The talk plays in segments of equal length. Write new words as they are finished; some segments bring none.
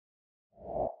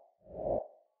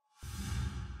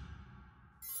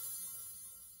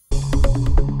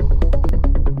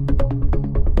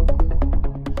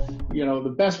the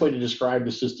best way to describe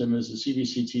the system is the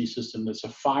CBCT system. That's a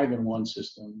 5-in-1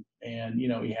 system. And,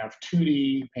 you have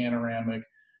 2D panoramic,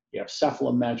 you have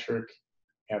cephalometric,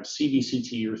 you have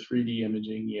CBCT or 3D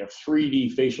imaging, you have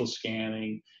 3D facial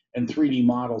scanning, and 3D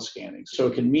model scanning. So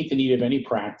it can meet the need of any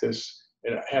practice.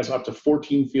 It has up to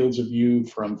 14 fields of view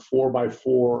from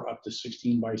 4x4 up to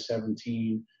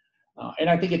 16x17. And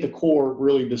I think at the core,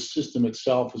 really, the system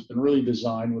itself has been really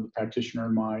designed with the practitioner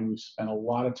in mind. We've spent a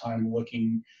lot of time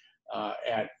looking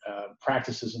at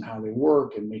practices and how they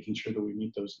work and making sure that we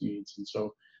meet those needs. And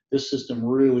so this system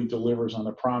really delivers on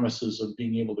the promises of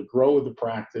being able to grow with the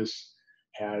practice,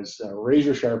 has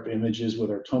razor sharp images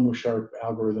with our TomoSharp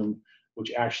algorithm,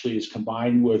 which actually is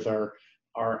combined with our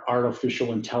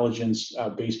artificial intelligence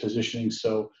based positioning.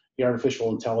 So the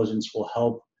artificial intelligence will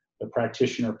help the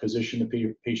practitioner position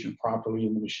the patient properly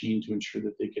in the machine to ensure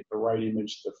that they get the right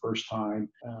image the first time.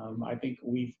 I think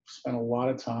we've spent a lot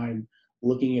of time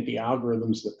looking at the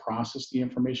algorithms that process the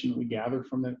information that we gather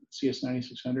from the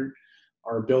CS9600.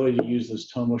 Our ability to use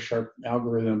this TomoSharp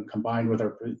algorithm combined with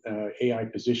our AI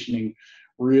positioning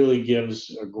really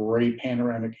gives a great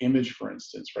panoramic image, for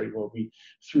instance, right? Well,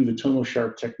 through the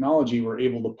TomoSharp technology, we're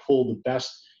able to pull the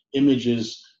best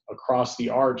images across the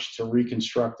arch to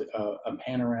reconstruct a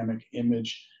panoramic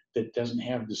image that doesn't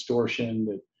have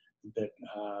distortion, that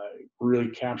really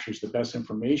captures the best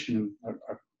information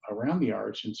around the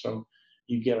arch. And so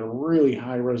you get a really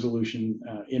high resolution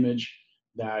image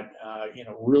that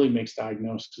really makes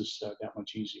diagnosis that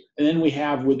much easier. And then we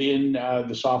have within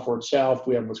the software itself,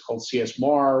 we have what's called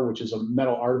CSMAR, which is a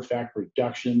metal artifact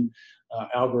reduction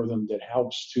algorithm that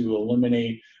helps to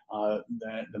eliminate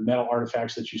the metal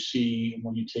artifacts that you see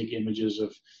when you take images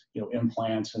of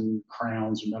implants and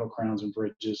crowns, and metal crowns and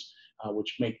bridges,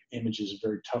 which make images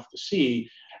very tough to see.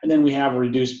 And then we have a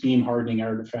reduced beam hardening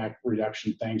artifact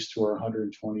reduction thanks to our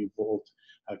 120 volt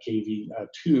kV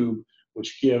tube,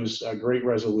 which gives a great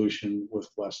resolution with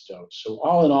less dose. So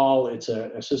all in all, it's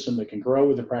a system that can grow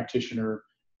with the practitioner.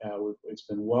 It's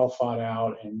been well thought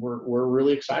out, and we're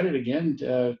really excited again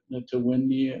to win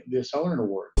the Cellerant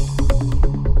Award.